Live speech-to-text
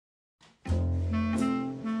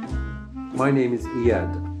My name is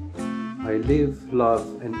Iyad. I live,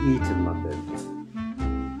 love and eat in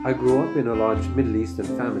London. I grew up in a large Middle Eastern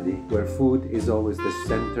family where food is always the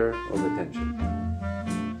center of attention.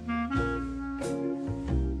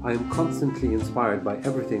 I am constantly inspired by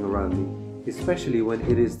everything around me, especially when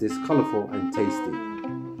it is this colorful and tasty.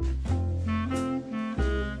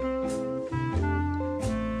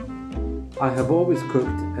 I have always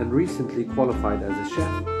cooked and recently qualified as a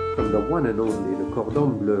chef from the one and only Le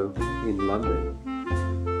Cordon Bleu in London.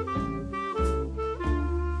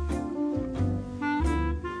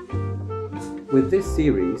 With this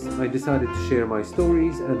series, I decided to share my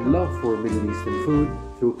stories and love for Middle Eastern food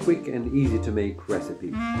through quick and easy to make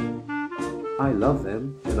recipes. I love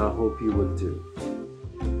them and I hope you will too.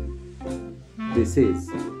 This is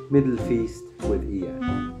Middle Feast with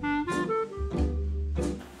Iyad.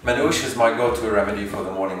 Manoush is my go-to remedy for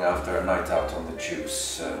the morning after a night out on the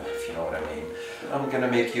juice, if you know what I mean. I'm going to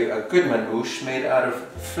make you a good manoush made out of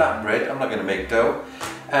flatbread. I'm not going to make dough.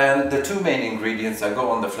 And the two main ingredients that go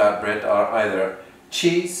on the flatbread are either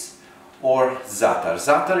cheese or zaatar.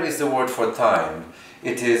 Zaatar is the word for thyme.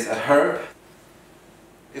 It is a herb.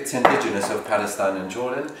 It's indigenous of Palestine and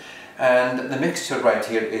Jordan. And the mixture right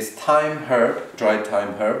here is thyme herb, dried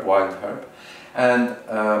thyme herb, wild herb, and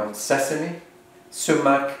sesame,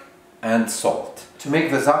 sumac and salt. To make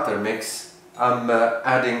the zaatar mix, I'm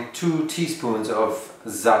adding 2 teaspoons of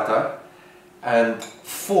zaatar and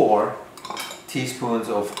 4 teaspoons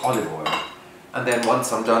of olive oil. And then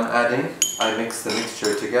once I'm done adding, I mix the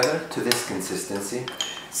mixture together to this consistency.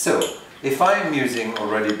 So if I'm using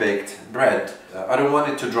already baked bread, I don't want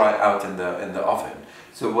it to dry out in the oven.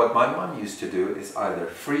 So what my mom used to do is either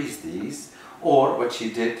freeze these, or what she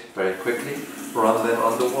did very quickly, run them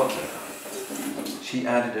underwater. She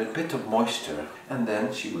added a bit of moisture and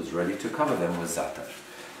then she was ready to cover them with zaatar.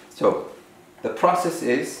 So the process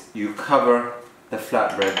is you cover the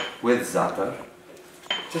flatbread with zaatar,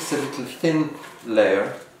 just a little thin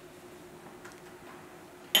layer,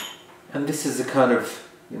 and this is the kind of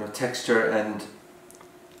texture and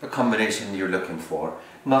a combination you're looking for.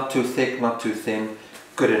 Not too thick, not too thin,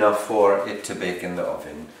 good enough for it to bake in the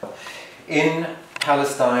oven. In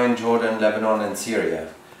Palestine, Jordan, Lebanon and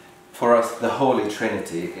Syria, for us, the Holy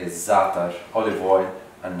Trinity is zaatar, olive oil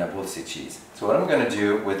and Nabulsi cheese. So what I'm going to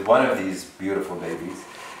do with one of these beautiful babies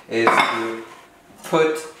is to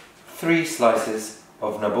put 3 slices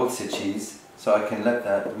of Nabulsi cheese so I can let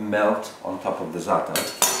that melt on top of the zaatar,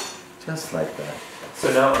 just like that.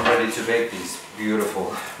 So now I'm ready to bake these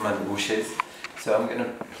beautiful manbouches. So I'm going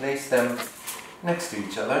to place them next to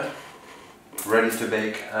each other, ready to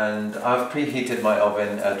bake, and I've preheated my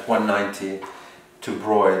oven at 190 to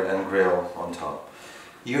broil and grill on top.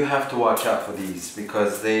 You have to watch out for these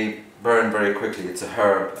because they burn very quickly. It's a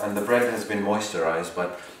herb and the bread has been moisturized,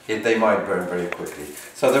 but they might burn very quickly.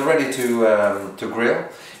 So they're ready to grill.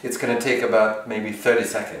 It's going to take about maybe 30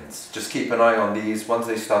 seconds. Just keep an eye on these. Once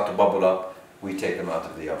they start to bubble up, we take them out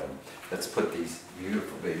of the oven. Let's put these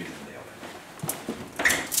beautiful babies in the oven.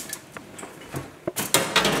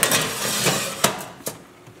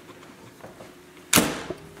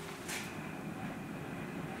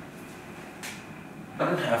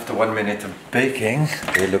 After 1 minute of baking,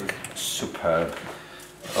 they look superb.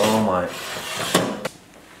 Oh my.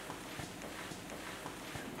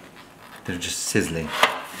 They're just sizzling.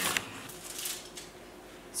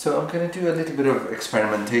 So I'm going to do a little bit of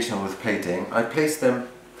experimentation with plating. I place them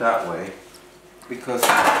that way because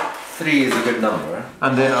 3 is a good number.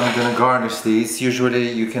 And then I'm going to garnish these. Usually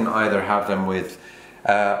you can either have them with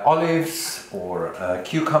olives or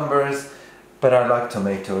cucumbers, but I like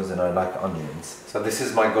tomatoes and I like onions. So this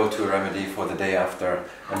is my go-to remedy for the day after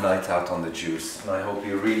a night out on the juice. And I hope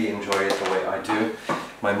you really enjoy it the way I do.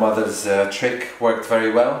 My mother's trick worked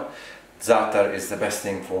very well. Zaatar is the best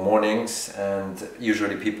thing for mornings, and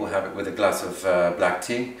usually people have it with a glass of black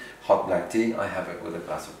tea, hot black tea. I have it with a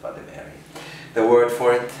glass of Bloody Mary. The word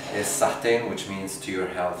for it is Sahten, which means to your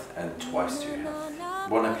health and twice to your health.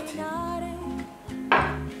 Bon appétit!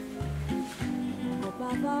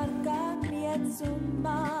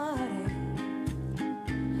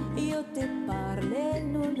 Io te parlo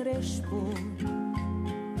in un respiro.